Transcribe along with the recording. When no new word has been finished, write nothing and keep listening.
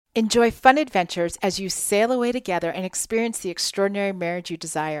Enjoy fun adventures as you sail away together and experience the extraordinary marriage you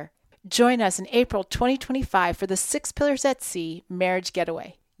desire. Join us in April 2025 for the Six Pillars at Sea Marriage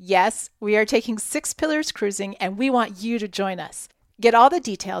Getaway. Yes, we are taking 6 Pillars cruising, and we want you to join us. Get all the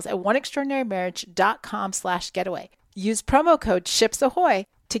details at oneextraordinarymarriage.com/getaway. Use promo code SHIPSAHOY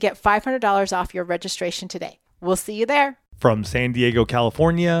to get $500 off your registration today. We'll see you there. From San Diego,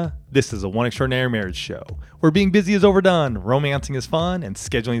 California, this is a One Extraordinary Marriage show, where being busy is overdone, romancing is fun, and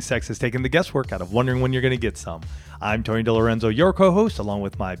scheduling sex has taken the guesswork out of wondering when you're going to get some. I'm Tony DeLorenzo, your co-host, along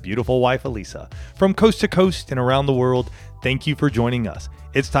with my beautiful wife, Elisa. From coast to coast and around the world, thank you for joining us.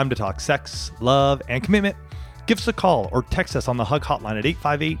 It's time to talk sex, love, and commitment. Give us a call or text us on the HUG hotline at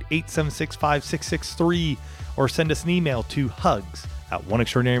 858-876-5663, or send us an email to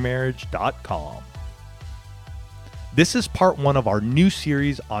hugs@oneextraordinarymarriage.com. This is part 1 of our new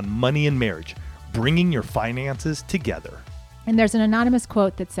series on money and marriage, bringing your finances together. And there's an anonymous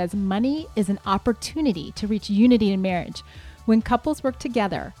quote that says, "Money is an opportunity to reach unity in marriage. When couples work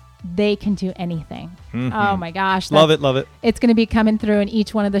together, they can do anything." Mm-hmm. Oh my gosh. Love it. It's going to be coming through in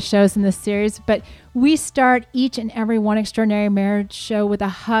each one of the shows in this series. But we start each and every One Extraordinary Marriage show with a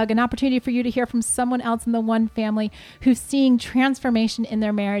hug, an opportunity for you to hear from someone else in the one family who's seeing transformation in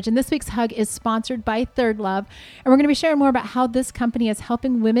their marriage. And this week's hug is sponsored by Third Love. And we're going to be sharing more about how this company is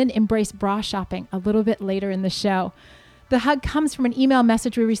helping women embrace bra shopping a little bit later in the show. The hug comes from an email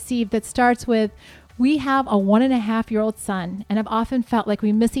message we received that starts with, "We have a 1.5-year-old son and have often felt like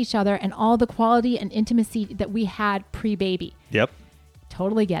we miss each other and all the quality and intimacy that we had pre-baby." Yep.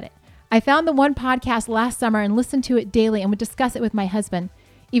 Totally get it. "I found the one podcast last summer and listened to it daily and would discuss it with my husband.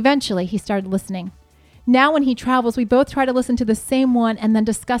 Eventually, he started listening. Now when he travels, we both try to listen to the same one and then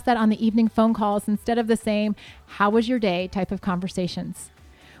discuss that on the evening phone calls instead of the same 'how was your day' type of conversations.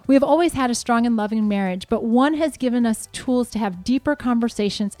 We have always had a strong and loving marriage, but one has given us tools to have deeper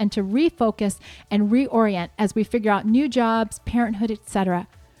conversations and to refocus and reorient as we figure out new jobs, parenthood, etc.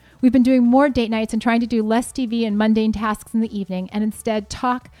 We've been doing more date nights and trying to do less TV and mundane tasks in the evening and instead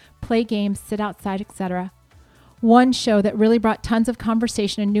talk, play games, sit outside, etc. One show that really brought tons of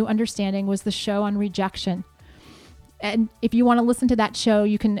conversation and new understanding was the show on rejection. And if you want to listen to that show,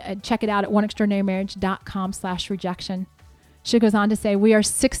 you can check it out at oneextraordinarymarriage.com/rejection. She goes on to say, "We are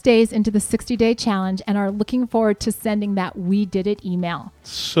 6 days into the 60-day challenge and are looking forward to sending that we did it email."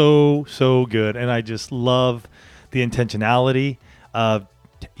 So good. And I just love the intentionality of,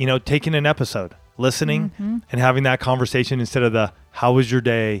 taking an episode, listening and having that conversation instead of the "how was your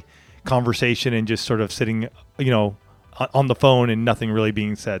day" conversation and just sort of sitting, on the phone and nothing really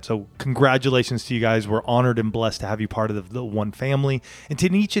being said. So congratulations to you guys. We're honored and blessed to have you part of the one family. And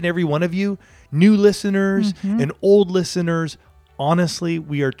to each and every one of you, new listeners and old listeners, honestly,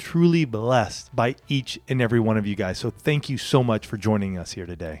 we are truly blessed by each and every one of you guys. So thank you so much for joining us here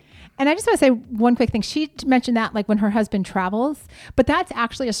today. And I just want to say one quick thing. She mentioned that like when her husband travels, but that's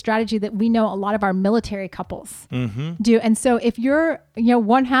actually a strategy that we know a lot of our military couples do. And so if you're,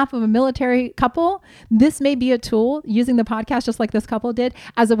 one half of a military couple, this may be a tool using the podcast, just like this couple did,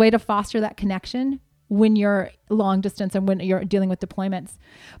 as a way to foster that connection when you're long distance and when you're dealing with deployments.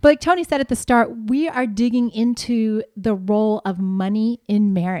 But like Tony said at the start, we are digging into the role of money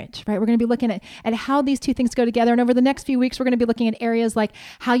in marriage, right? We're going to be looking at how these two things go together. And over the next few weeks, we're going to be looking at areas like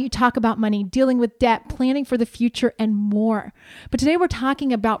how you talk about money, dealing with debt, planning for the future, and more. But today we're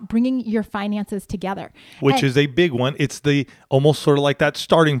talking about bringing your finances together. Which is a big one. It's the almost sort of like that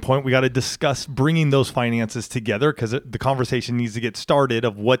starting point. We got to discuss bringing those finances together because the conversation needs to get started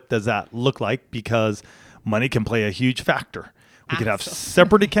of what does that look like, because money can play a huge factor. We could have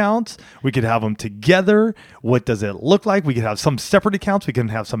separate accounts. We could have them together. What does it look like? We could have some separate accounts. We can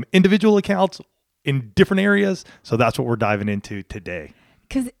have some individual accounts in different areas. So that's what we're diving into today.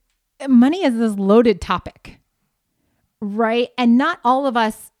 Because money is this loaded topic, right? And not all of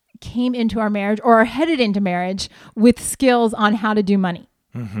us came into our marriage or are headed into marriage with skills on how to do money.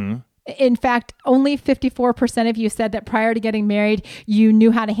 Mm-hmm. In fact, only 54% of you said that prior to getting married, you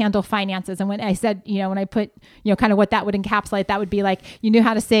knew how to handle finances. And when I said, when I put, kind of what that would encapsulate, that would be like, you knew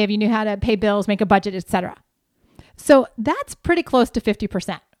how to save, you knew how to pay bills, make a budget, etc. So that's pretty close to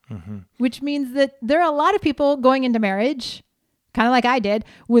 50%, which means that there are a lot of people going into marriage, kind of like I did,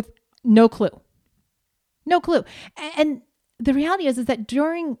 with no clue. And the reality is that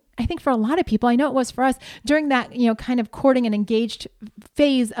during, I think for a lot of people, I know it was for us, during that, kind of courting and engaged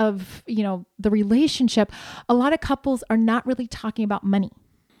phase of, the relationship, a lot of couples are not really talking about money,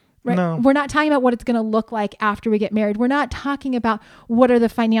 right? No. We're not talking about what it's going to look like after we get married. We're not talking about what are the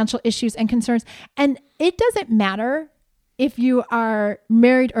financial issues and concerns. And it doesn't matter if you are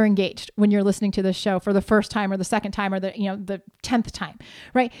married or engaged when you're listening to this show for the first time or the second time or the 10th time,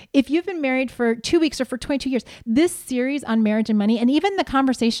 right? If you've been married for 2 weeks or for 22 years, this series on marriage and money, and even the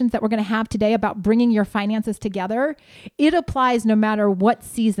conversations that we're going to have today about bringing your finances together, it applies no matter what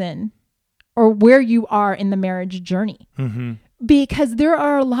season or where you are in the marriage journey. Mm-hmm. Because there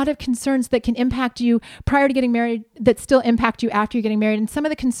are a lot of concerns that can impact you prior to getting married that still impact you after you're getting married. And some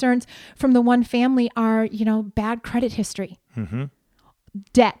of the concerns from the one family are, bad credit history, mm-hmm.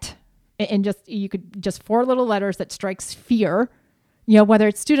 debt, and you could just 4 little letters that strikes fear, whether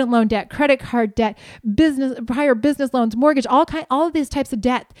it's student loan debt, credit card debt, prior business loans, mortgage, all of these types of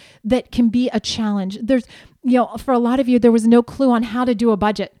debt that can be a challenge. There's, for a lot of you, there was no clue on how to do a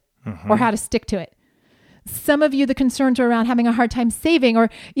budget mm-hmm. or how to stick to it. Some of you, the concerns are around having a hard time saving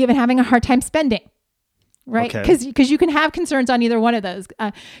or even having a hard time spending, right? Because you can have concerns on either one of those.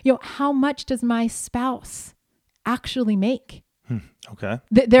 How much does my spouse actually make? Okay.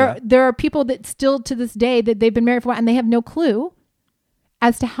 There are people that still to this day that they've been married for a while and they have no clue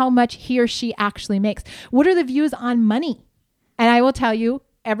as to how much he or she actually makes. What are the views on money? And I will tell you,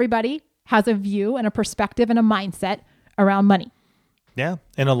 everybody has a view and a perspective and a mindset around money. Yeah.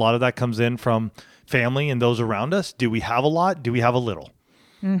 And a lot of that comes in from family and those around us. Do we have a lot? Do we have a little?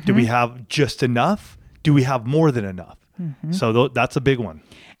 Mm-hmm. Do we have just enough? Do we have more than enough? Mm-hmm. So that's a big one.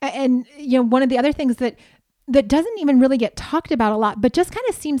 And one of the other things that doesn't even really get talked about a lot, but just kind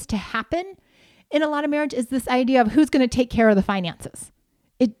of seems to happen in a lot of marriage is this idea of who's going to take care of the finances.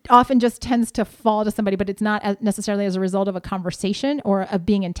 It often just tends to fall to somebody, but it's not necessarily as a result of a conversation or of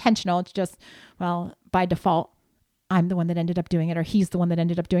being intentional. It's just, well, by default, I'm the one that ended up doing it, or he's the one that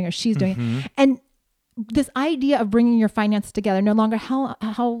ended up doing it, or she's doing mm-hmm. it. And this idea of bringing your finances together, no longer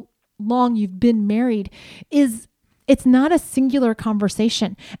how long you've been married, it's not a singular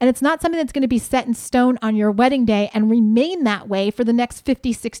conversation. And it's not something that's going to be set in stone on your wedding day and remain that way for the next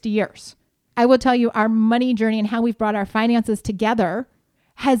 50, 60 years. I will tell you, our money journey and how we've brought our finances together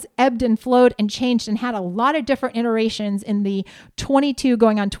has ebbed and flowed and changed and had a lot of different iterations in the 22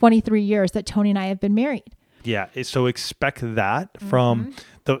 going on 23 years that Tony and I have been married. Yeah. So expect that from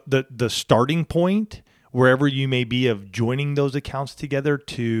the starting point, wherever you may be, of joining those accounts together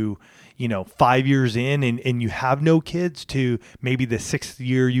to, 5 years in and you have no kids, to maybe the 6th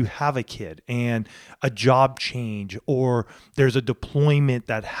year you have a kid and a job change, or there's a deployment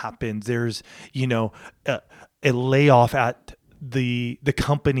that happens. There's, a layoff at the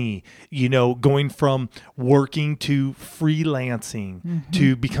company, going from working to freelancing, mm-hmm.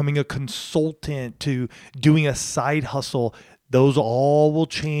 to becoming a consultant, to doing a side hustle. Those all will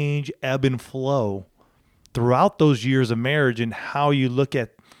change, ebb and flow throughout those years of marriage, and how you look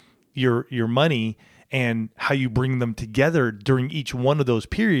at your money and how you bring them together during each one of those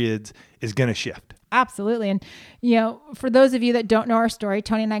periods is going to shift. Absolutely. And, for those of you that don't know our story,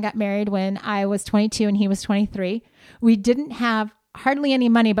 Tony and I got married when I was 22 and he was 23. We didn't have hardly any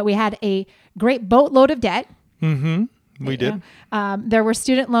money, but we had a great boatload of debt. Mm-hmm. We did. There were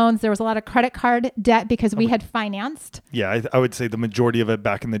student loans. There was a lot of credit card debt because we had financed. Yeah, I would say the majority of it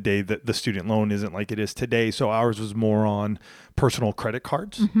back in the day, that the student loan isn't like it is today. So ours was more on personal credit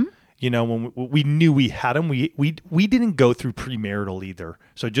cards. Mm-hmm. When we knew we had them, we didn't go through premarital either.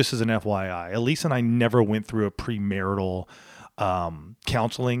 So just as an FYI, Elise and I never went through a premarital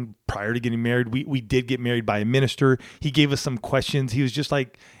counseling prior to getting married. We did get married by a minister. He gave us some questions. He was just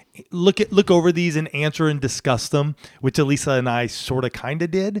like, look over these and answer and discuss them, which Elisa and I sort of kind of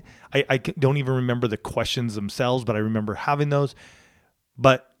did. I don't even remember the questions themselves, but I remember having those.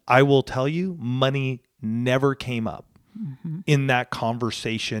 But I will tell you, money never came up mm-hmm. in that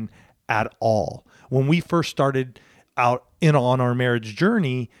conversation at all. When we first started out on our marriage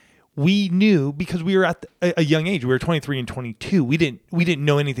journey, we knew, because we were at a young age, we were 23 and 22. We didn't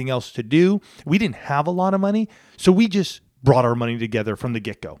know anything else to do. We didn't have a lot of money. So we just brought our money together from the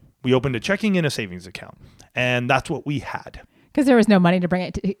get-go. We opened a checking and a savings account, and that's what we had. Because there was no money to bring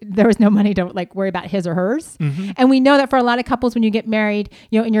it. There was no money to worry about his or hers. Mm-hmm. And we know that for a lot of couples, when you get married,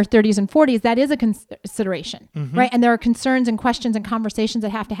 in your 30s and 40s, that is a consideration, mm-hmm. right? And there are concerns and questions and conversations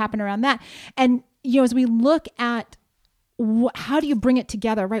that have to happen around that. And as we look at how do you bring it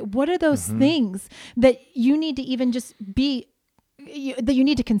together, right? What are those mm-hmm. things that you need to even just that you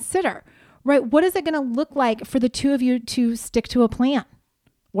need to consider, right? What is it going to look like for the two of you to stick to a plan,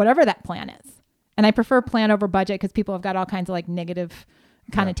 whatever that plan is? And I prefer plan over budget because people have got all kinds of negative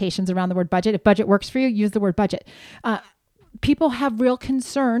connotations around the word budget. If budget works for you, use the word budget. People have real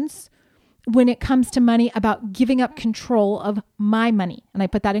concerns when it comes to money about giving up control of my money. And I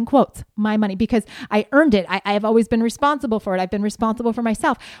put that in quotes, my money, because I earned it. I have always been responsible for it. I've been responsible for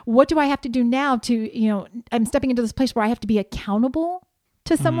myself. What do I have to do now to, I'm stepping into this place where I have to be accountable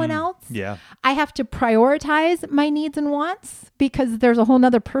to someone else. Yeah. I have to prioritize my needs and wants because there's a whole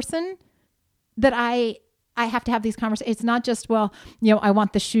nother person that I have to have these conversations. It's not just, I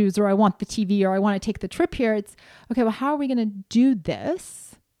want the shoes or I want the TV or I want to take the trip here. It's okay. Well, how are we going to do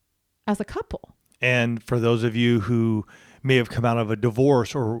this as a couple? And for those of you who may have come out of a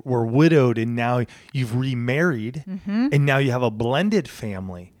divorce or were widowed and now you've remarried and now you have a blended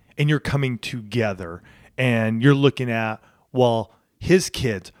family and you're coming together and you're looking at, well, his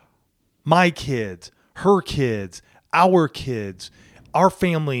kids, my kids, her kids, our kids, our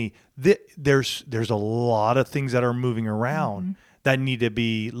family, there's a lot of things that are moving around that need to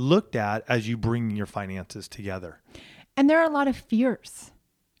be looked at as you bring your finances together. And there are a lot of fears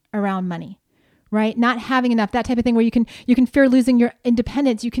around money, right? Not having enough, that type of thing where you can fear losing your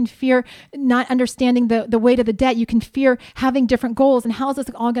independence. You can fear not understanding the weight of the debt. You can fear having different goals and how is this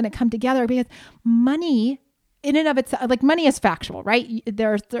all going to come together? Because money in and of itself, like money is factual, right?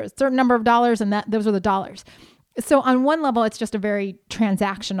 There's a certain number of dollars and those are the dollars. So on one level, it's just a very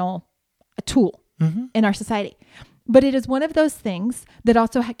transactional tool in our society. But it is one of those things that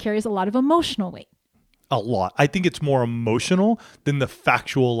also carries a lot of emotional weight. A lot. I think it's more emotional than the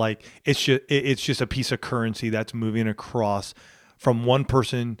factual, like it's just a piece of currency that's moving across from one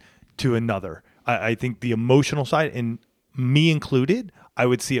person to another. I think the emotional side, and me included, I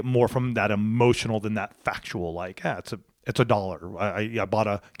would see it more from that emotional than that factual, like, it's a dollar. I bought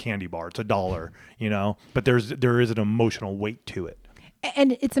a candy bar. It's $1, but there is an emotional weight to it.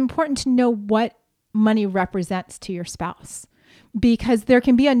 And it's important to know what money represents to your spouse, because there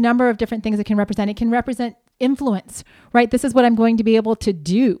can be a number of different things it can represent. It can represent influence, right? This is what I'm going to be able to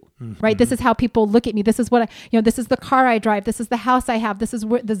do, right? This is how people look at me. This is what this is the car I drive. This is the house I have. This is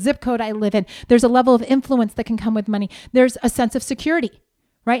where the zip code I live in. There's a level of influence that can come with money. There's a sense of security,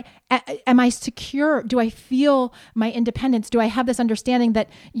 right? Am I secure? Do I feel my independence? Do I have this understanding that,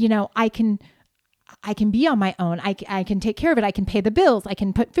 I can be on my own. I can take care of it. I can pay the bills. I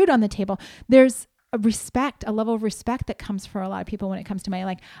can put food on the table. There's a level of respect that comes for a lot of people when it comes to money.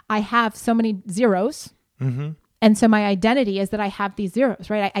 Like, I have so many zeros. And so my identity is that I have these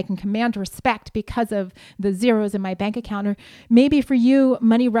zeros, right? I can command respect because of the zeros in my bank account. Or maybe for you,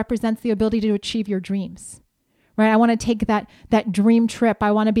 money represents the ability to achieve your dreams, right? I want to take that dream trip.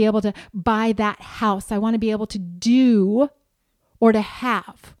 I want to be able to buy that house. I want to be able to do or to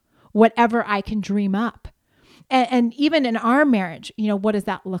have whatever I can dream up. And even in our marriage, what does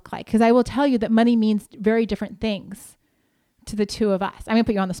that look like? Because I will tell you that money means very different things to the two of us. I'm going to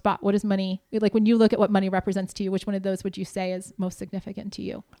put you on the spot. What is money? Like, when you look at what money represents to you, which one of those would you say is most significant to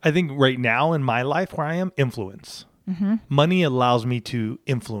you? I think right now in my life where I am, influence. Money allows me to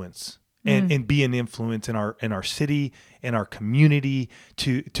influence and be an influence in our city, in our community,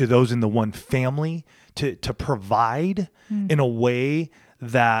 to those in the one family, to provide in a way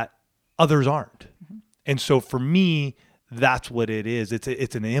that others aren't. And so for me, that's what it is.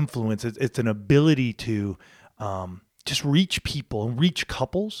 It's an influence. It's an ability to just reach people and reach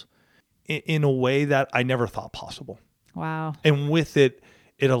couples in a way that I never thought possible. Wow. And with it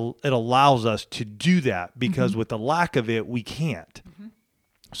allows us to do that because with the lack of it, we can't.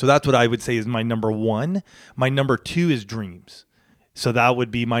 So that's what I would say is my number one. My number two is dreams. So that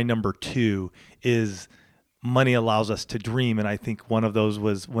would be my number two is money allows us to dream. And I think one of those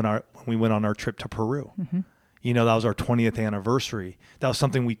was when we went on our trip to Peru. That was our 20th anniversary. That was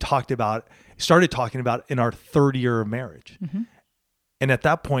something we started talking about in our third year of marriage. And at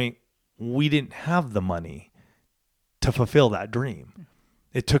that point, we didn't have the money to fulfill that dream.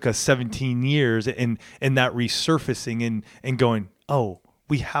 It took us 17 years and that resurfacing and going, oh,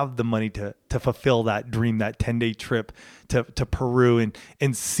 we have the money to fulfill that dream, that 10-day trip to Peru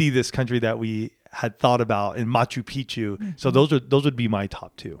and see this country that we had thought about in Machu Picchu. So those would be my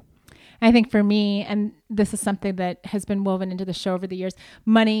top two. I think for me, and this is something that has been woven into the show over the years,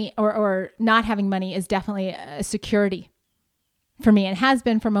 money or not having money is definitely a security for me and has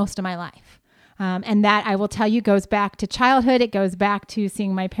been for most of my life. And that, I will tell you, goes back to childhood. It goes back to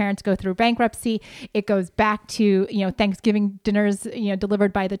seeing my parents go through bankruptcy. It goes back to, Thanksgiving dinners,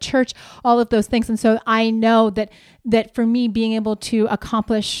 delivered by the church, all of those things. And so I know that for me, being able to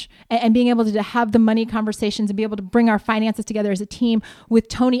accomplish and being able to have the money conversations and be able to bring our finances together as a team with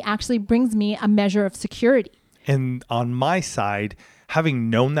Tony actually brings me a measure of security. And on my side,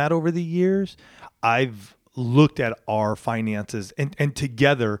 having known that over the years, I've looked at our finances and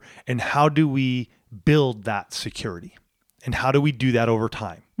together and how do we build that security and how do we do that over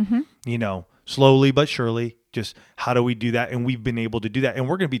time? Slowly but surely. Just how do we do that? And we've been able to do that. And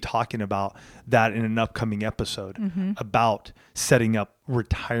we're going to be talking about that in an upcoming episode about setting up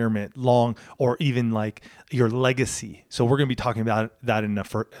retirement long or even like your legacy. So we're going to be talking about that in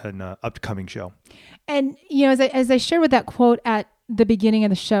an upcoming show. And, as I shared with that quote at the beginning of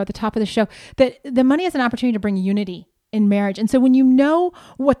the show, at the top of the show, that the money is an opportunity to bring unity in marriage. And so when you know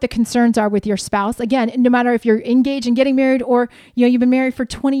what the concerns are with your spouse, again, no matter if you're engaged and getting married or, you've been married for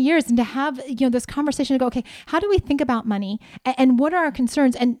 20 years, and to have, this conversation to go, okay, how do we think about money and what are our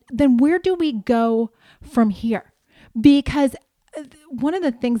concerns? And then where do we go from here? Because one of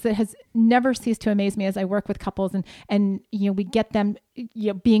the things that has never ceased to amaze me as I work with couples and we get them,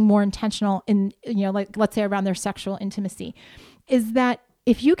 being more intentional in, like, let's say around their sexual intimacy, is that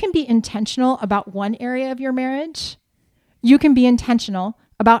if you can be intentional about one area of your marriage, you can be intentional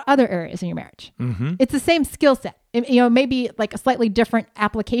about other areas in your marriage. It's the same skill set. Maybe like a slightly different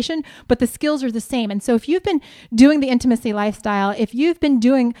application, but the skills are the same. And so if you've been doing the intimacy lifestyle, if you've been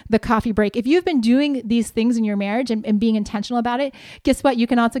doing the coffee break, if you've been doing these things in your marriage and being intentional about it, guess what? You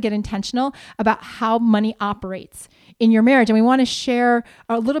can also get intentional about how money operates in your marriage. And we want to share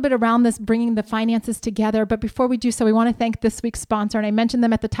a little bit around this, bringing the finances together. But before we do so, we want to thank this week's sponsor. And I mentioned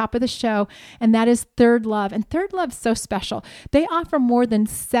them at the top of the show, and that is Third Love. And Third Love is so special. They offer more than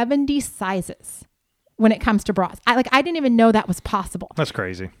 70 sizes when it comes to bras. I didn't even know that was possible. That's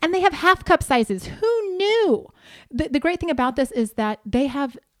crazy. And they have half cup sizes. Who knew? The great thing about this is that they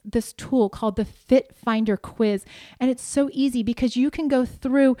have this tool called the Fit Finder Quiz. And it's so easy because you can go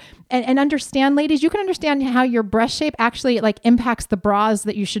through and understand, ladies, you can understand how your breast shape actually impacts the bras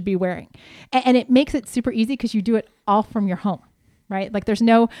that you should be wearing. And it makes it super easy because you do it all from your home. Right? Like there's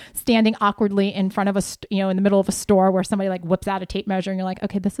no standing awkwardly in front of in the middle of a store where somebody whips out a tape measure and you're like,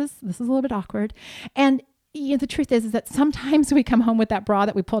 okay, this is a little bit awkward. And the truth is that sometimes we come home with that bra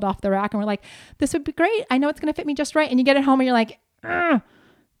that we pulled off the rack and we're like, this would be great. I know it's going to fit me just right. And you get it home and you're like,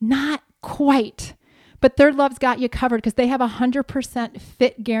 not quite. But Third Love's got you covered because they have 100%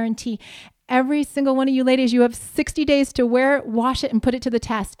 fit guarantee. Every single one of you ladies, you have 60 days to wear it, wash it, and put it to the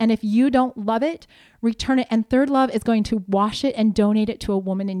test. And if you don't love it, return it. And Third Love is going to wash it and donate it to a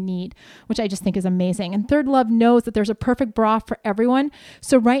woman in need, which I just think is amazing. And Third Love knows that there's a perfect bra for everyone.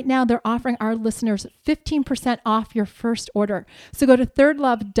 So right now they're offering our listeners 15% off your first order. So go to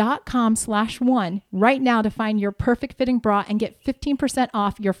thirdlove.com/one right now to find your perfect fitting bra and get 15%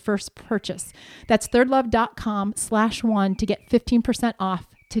 off your first purchase. That's thirdlove.com/one to get 15% off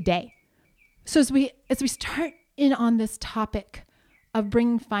today. So as we start in on this topic of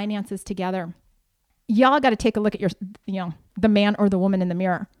bringing finances together, y'all got to take a look at your, the man or the woman in the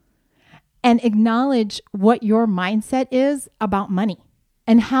mirror and acknowledge what your mindset is about money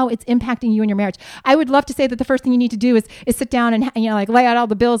and how it's impacting you in your marriage. I would love to say that the first thing you need to do is sit down and lay out all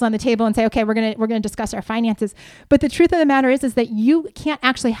the bills on the table and say, okay, we're going to discuss our finances. But the truth of the matter is that you can't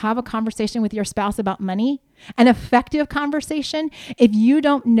actually have a conversation with your spouse about money, an effective conversation, if you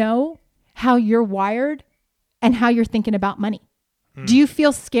don't know how you're wired and how you're thinking about money. Do you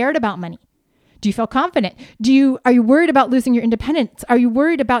feel scared about money? Do you feel confident? Are you worried about losing your independence? Are you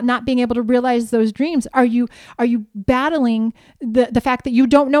worried about not being able to realize those dreams? Are you battling the fact that you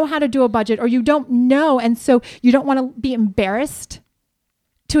don't know how to do a budget, or you don't know, and so you don't want to be embarrassed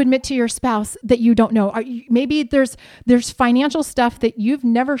to admit to your spouse that you don't know? Maybe there's financial stuff that you've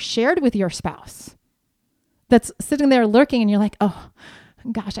never shared with your spouse that's sitting there lurking, and you're like, oh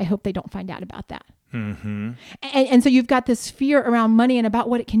gosh, I hope they don't find out about that. And so you've got this fear around money and about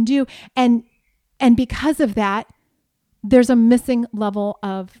what it can do. And because of that, there's a missing level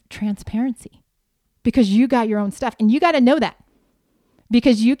of transparency because you got your own stuff, and you got to know that,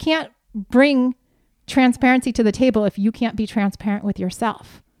 because you can't bring transparency to the table if you can't be transparent with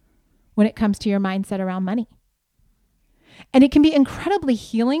yourself when it comes to your mindset around money. And it can be incredibly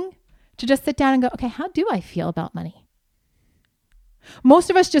healing to just sit down and go, okay, how do I feel about money? Most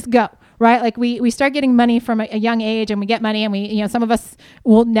of us just go, right? Like we start getting money from a young age, and we get money, and we, some of us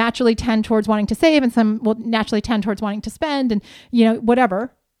will naturally tend towards wanting to save, and some will naturally tend towards wanting to spend, and,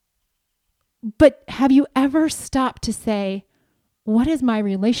 whatever. But have you ever stopped to say, what is my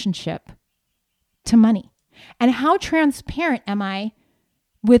relationship to money? And how transparent am I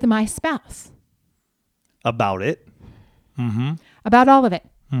with my spouse? About it. About all of it.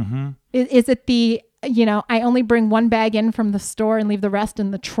 Is it the, I only bring one bag in from the store and leave the rest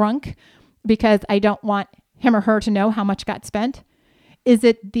in the trunk because I don't want him or her to know how much got spent? Is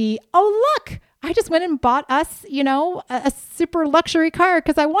it the, oh, look, I just went and bought us, a super luxury car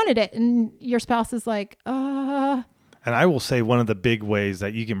because I wanted it. And your spouse is like, And I will say one of the big ways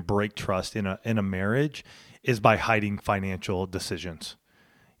that you can break trust in a marriage is by hiding financial decisions.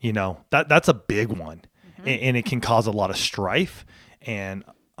 That's a big one. And it can cause a lot of strife and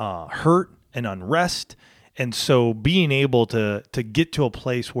hurt and unrest. And so being able to get to a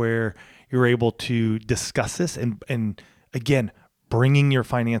place where you're able to discuss this and again, bringing your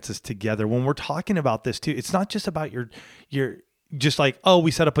finances together. When we're talking about this too, it's not just about your just like, oh,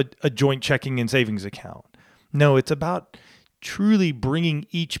 we set up a joint checking and savings account. No, it's about truly bringing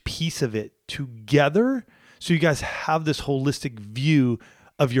each piece of it together so you guys have this holistic view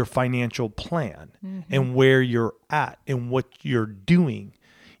of your financial plan and where you're at and what you're doing.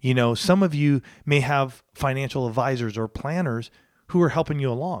 Some of you may have financial advisors or planners who are helping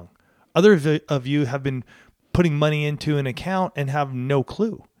you along. Others of you have been putting money into an account and have no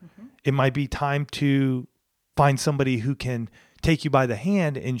clue. It might be time to find somebody who can take you by the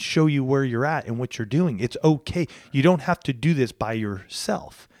hand and show you where you're at and what you're doing. It's okay. You don't have to do this by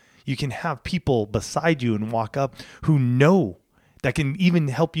yourself. You can have people beside you and walk up who know that can even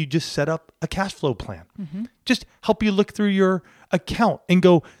help you just set up a cash flow plan. Just help you look through your account and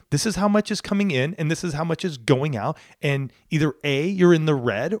go, this is how much is coming in and this is how much is going out. And either A, you're in the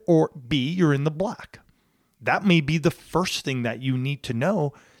red, or B, you're in the black. That may be the first thing that you need to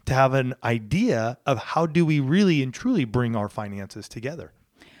know to have an idea of how do we really and truly bring our finances together.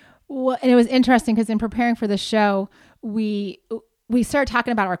 Well, and it was interesting because in preparing for the show, we started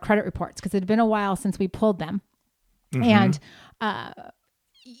talking about our credit reports because it had been a while since we pulled them. And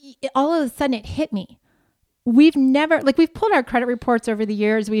all of a sudden it hit me. We've pulled our credit reports over the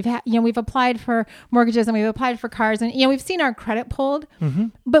years. We've applied for mortgages and we've applied for cars and, we've seen our credit pulled,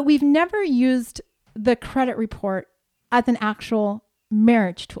 but we've never used the credit report as an actual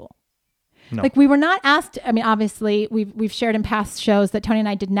marriage tool. No. We were not asked. I mean, obviously we've shared in past shows that Tony and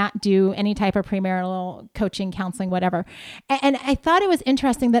I did not do any type of premarital coaching, counseling, whatever. And I thought it was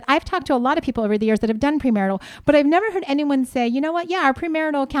interesting that I've talked to a lot of people over the years that have done premarital, but I've never heard anyone say, you know what? Yeah, our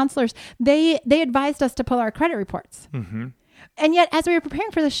premarital counselors, they advised us to pull our credit reports. And yet as we were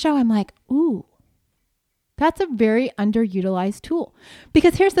preparing for the show, I'm like, ooh, that's a very underutilized tool.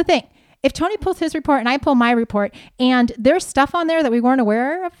 Because here's the thing. If Tony pulls his report and I pull my report and there's stuff on there that we weren't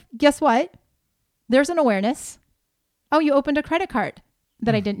aware of, guess what? There's an awareness. Oh, you opened a credit card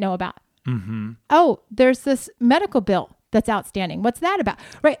that I didn't know about. Oh, there's this medical bill that's outstanding. What's that about?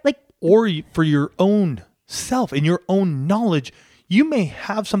 Right? Or for your own self and your own knowledge, you may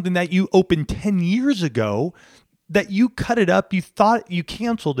have something that you opened 10 years ago that you cut it up, you thought you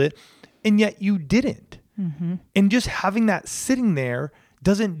canceled it, and yet you didn't. And just having that sitting there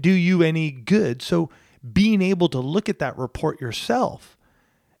doesn't do you any good. So being able to look at that report yourself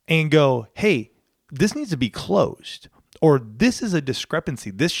and go, hey, this needs to be closed, or this is a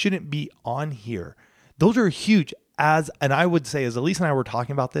discrepancy. This shouldn't be on here. Those are huge. And I would say, as Elise and I were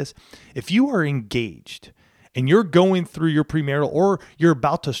talking about this, if you are engaged and you're going through your premarital or you're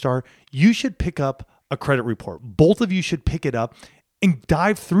about to start, you should pick up a credit report. Both of you should pick it up and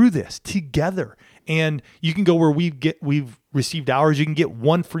dive through this together. And you can go where we've received ours. You can get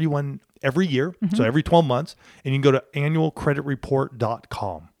one free one every year. So every 12 months, and you can go to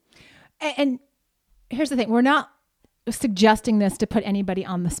annualcreditreport.com. And here's the thing. We're not suggesting this to put anybody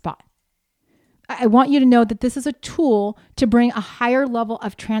on the spot. I want you to know that this is a tool to bring a higher level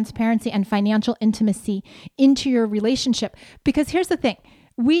of transparency and financial intimacy into your relationship. Because here's the thing.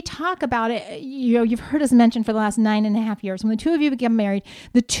 We talk about it, you've heard us mention for the last 9.5 years. When the two of you become married,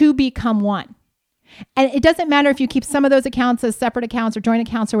 the two become one. And it doesn't matter if you keep some of those accounts as separate accounts or joint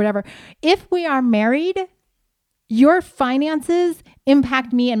accounts or whatever. If we are married, your finances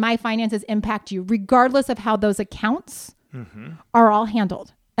impact me and my finances impact you, regardless of how those accounts are all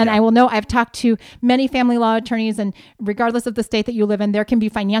handled. And I will know, I've talked to many family law attorneys, and regardless of the state that you live in, there can be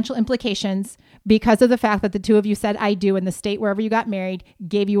financial implications because of the fact that the two of you said I do, and the state wherever you got married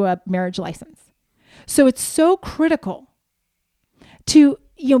gave you a marriage license. So it's so critical to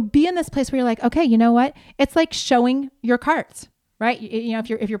be in this place where you're like, okay, you know what? It's like showing your cards. Right?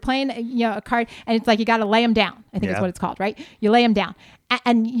 If you're playing, a card and it's like, you got to lay them down. I think that's what it's called, right? You lay them down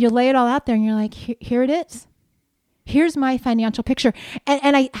and you lay it all out there and you're like, here it is. Here's my financial picture.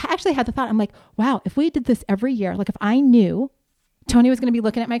 And I actually had the thought, I'm like, wow, if we did this every year, like if I knew Tony was going to be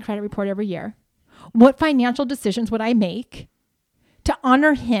looking at my credit report every year, what financial decisions would I make to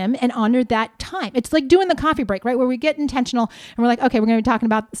honor him and honor that time? It's like doing the coffee break, right? Where we get intentional and we're like, okay, we're going to be talking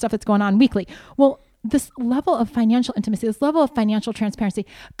about stuff that's going on weekly. Well, this level of financial intimacy, this level of financial transparency,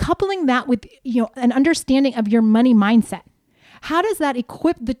 coupling that with, an understanding of your money mindset. How does that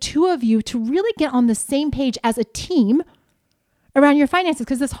equip the two of you to really get on the same page as a team around your finances?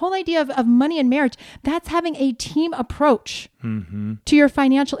 Because this whole idea of money and marriage, that's having a team approach to your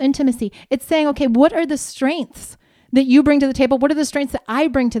financial intimacy. It's saying, okay, what are the strengths that you bring to the table? What are the strengths that I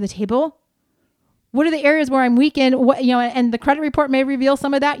bring to the table? What are the areas where I'm weak in? What, and the credit report may reveal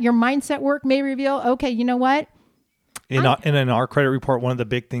some of that. Your mindset work may reveal, okay, you know what? In our credit report, one of the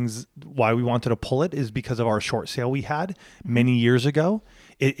big things why we wanted to pull it is because of our short sale we had many years ago.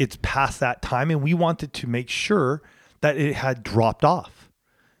 It's past that time, and we wanted to make sure that it had dropped off.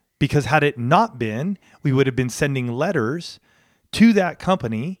 Because had it not been, we would have been sending letters to that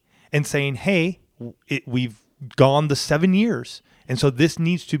company and saying, hey, we've gone the 7 years. And so this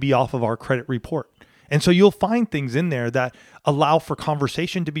needs to be off of our credit report. And so you'll find things in there that allow for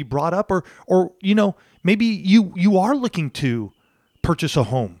conversation to be brought up, or maybe you are looking to purchase a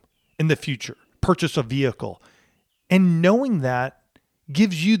home in the future, purchase a vehicle. And knowing that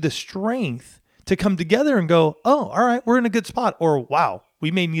gives you the strength to come together and go, oh, all right, we're in a good spot. Or wow,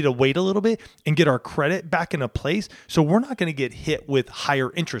 we may need to wait a little bit and get our credit back in a place. So we're not going to get hit with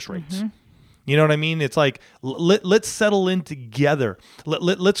higher interest rates. Mm-hmm. You know what I mean? It's like, let's settle in together.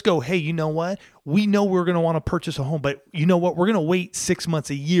 Let's go, hey, you know what? We know we're going to want to purchase a home, but you know what? We're going to wait 6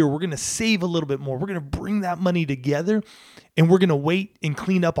 months, a year. We're going to save a little bit more. We're going to bring that money together, and we're going to wait and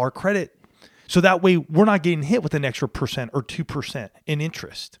clean up our credit. So that way we're not getting hit with an extra 1% or 2% in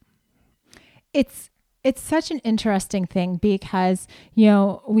interest. It's such an interesting thing because,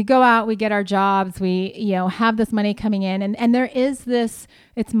 we go out, we get our jobs, we, have this money coming in, and there is this,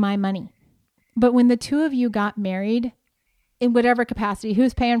 it's my money. But when the two of you got married, in whatever capacity,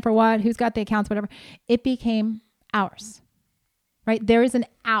 who's paying for what, who's got the accounts, whatever, it became ours, right? There is an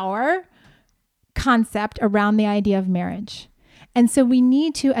our concept around the idea of marriage. And so we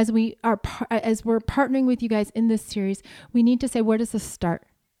need to, as we're partnering with you guys in this series, we need to say, where does this start?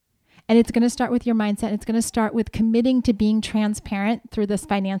 And it's going to start with your mindset. It's going to start with committing to being transparent through this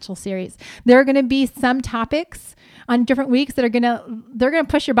financial series. There are going to be some topics on different weeks that they're going to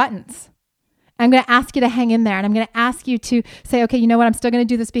push your buttons. I'm going to ask you to hang in there, and I'm going to ask you to say, okay, you know what? I'm still going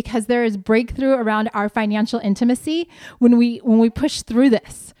to do this because there is breakthrough around our financial intimacy when we push through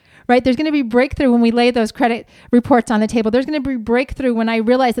this, right? There's going to be breakthrough when we lay those credit reports on the table. There's going to be breakthrough when I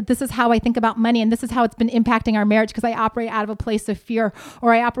realize that this is how I think about money and this is how it's been impacting our marriage because I operate out of a place of fear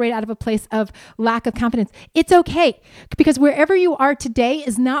or I operate out of a place of lack of confidence. It's okay because wherever you are today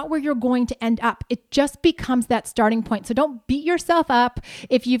is not where you're going to end up. It just becomes that starting point. So don't beat yourself up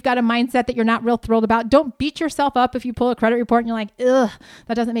if you've got a mindset that you're not real thrilled about. Don't beat yourself up if you pull a credit report and you're like, ugh,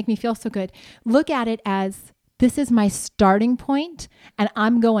 that doesn't make me feel so good. Look at it as this is my starting point and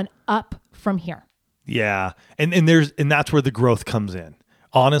I'm going up from here. Yeah. And that's where the growth comes in.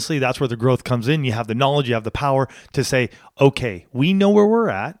 Honestly, that's where the growth comes in. You have the knowledge, you have the power to say, okay, we know where we're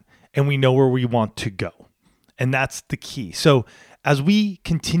at and we know where we want to go. And that's the key. So as we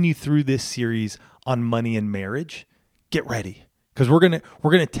continue through this series on money and marriage, get ready because we're going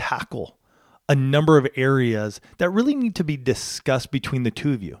to tackle a number of areas that really need to be discussed between the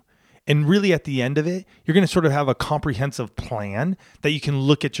two of you. And really at the end of it, you're going to sort of have a comprehensive plan that you can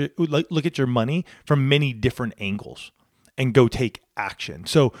look at your money from many different angles and go take action.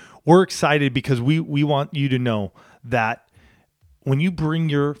 So we're excited because we want you to know that when you bring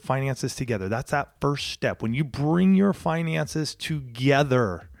your finances together, that's that first step. When you bring your finances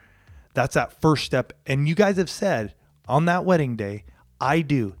together, that's that first step. And you guys have said on that wedding day, I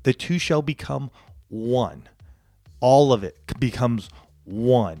do. The two shall become one. All of it becomes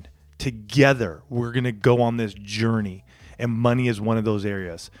one. Together, we're going to go on this journey, and money is one of those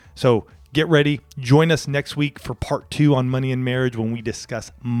areas. So get ready. Join us next week for part 2 on money and marriage when we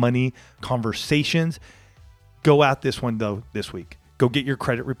discuss money conversations. Go at this one, though, this week. Go get your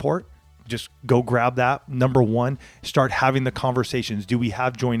credit report. Just go grab that. Number 1, start having the conversations. Do we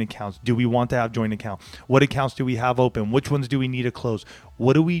have joint accounts? Do we want to have joint accounts? What accounts do we have open? Which ones do we need to close?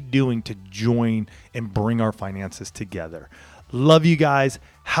 What are we doing to join and bring our finances together? Love you guys.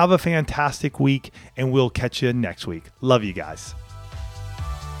 Have a fantastic week, and we'll catch you next week. Love you guys.